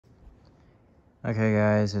Okay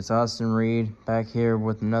guys, it's Austin Reed back here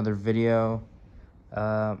with another video.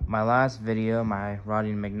 My last video, my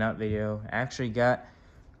Ronnie McNutt video, actually got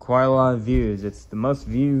quite a lot of views. It's the most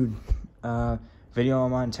viewed video on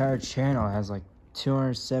my entire channel. It has like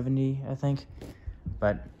 270, I think.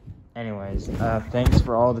 But anyways, thanks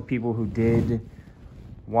for all the people who did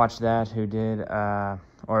watch that, who did, or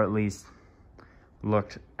at least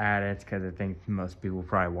looked at it, because I think most people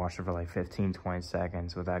probably watched it for like 15-20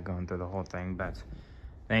 seconds without going through the whole thing. But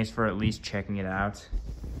thanks for at least checking it out.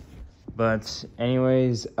 But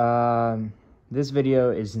anyways, this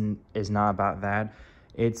video is not about that.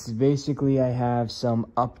 It's basically, I have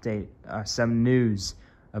some update, some news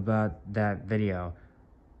about that video.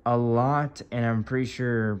 A lot, and I'm pretty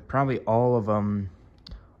sure probably all of them,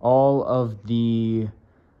 all of the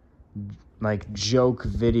like joke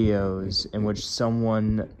videos in which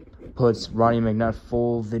someone puts Ronnie McNutt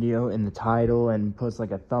full video in the title and puts like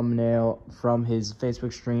a thumbnail from his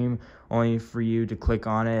Facebook stream, only for you to click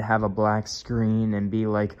on it, have a black screen, and be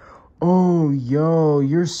like, "Oh, yo,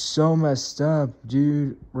 you're so messed up,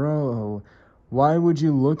 dude, bro. Why would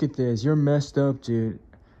you look at this? You're messed up, dude."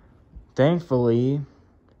 Thankfully,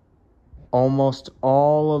 almost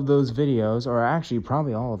all of those videos, or actually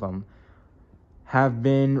probably all of them, have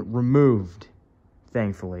been removed,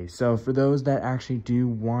 thankfully. So for those that actually do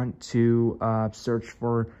want to search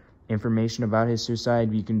for information about his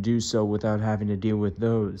suicide, you can do so without having to deal with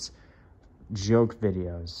those joke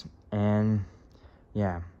videos. And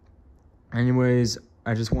yeah, anyways,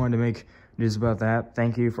 I just wanted to make news about that.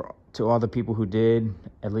 Thank you to all the people who did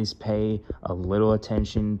at least pay a little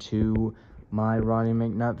attention to my Ronnie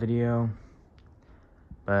McNutt video.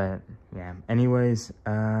 But yeah, anyways,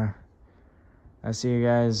 I'll see you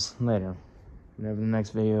guys later, whenever the next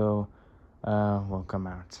video will come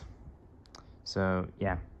out. So,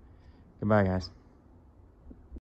 yeah. Goodbye, guys.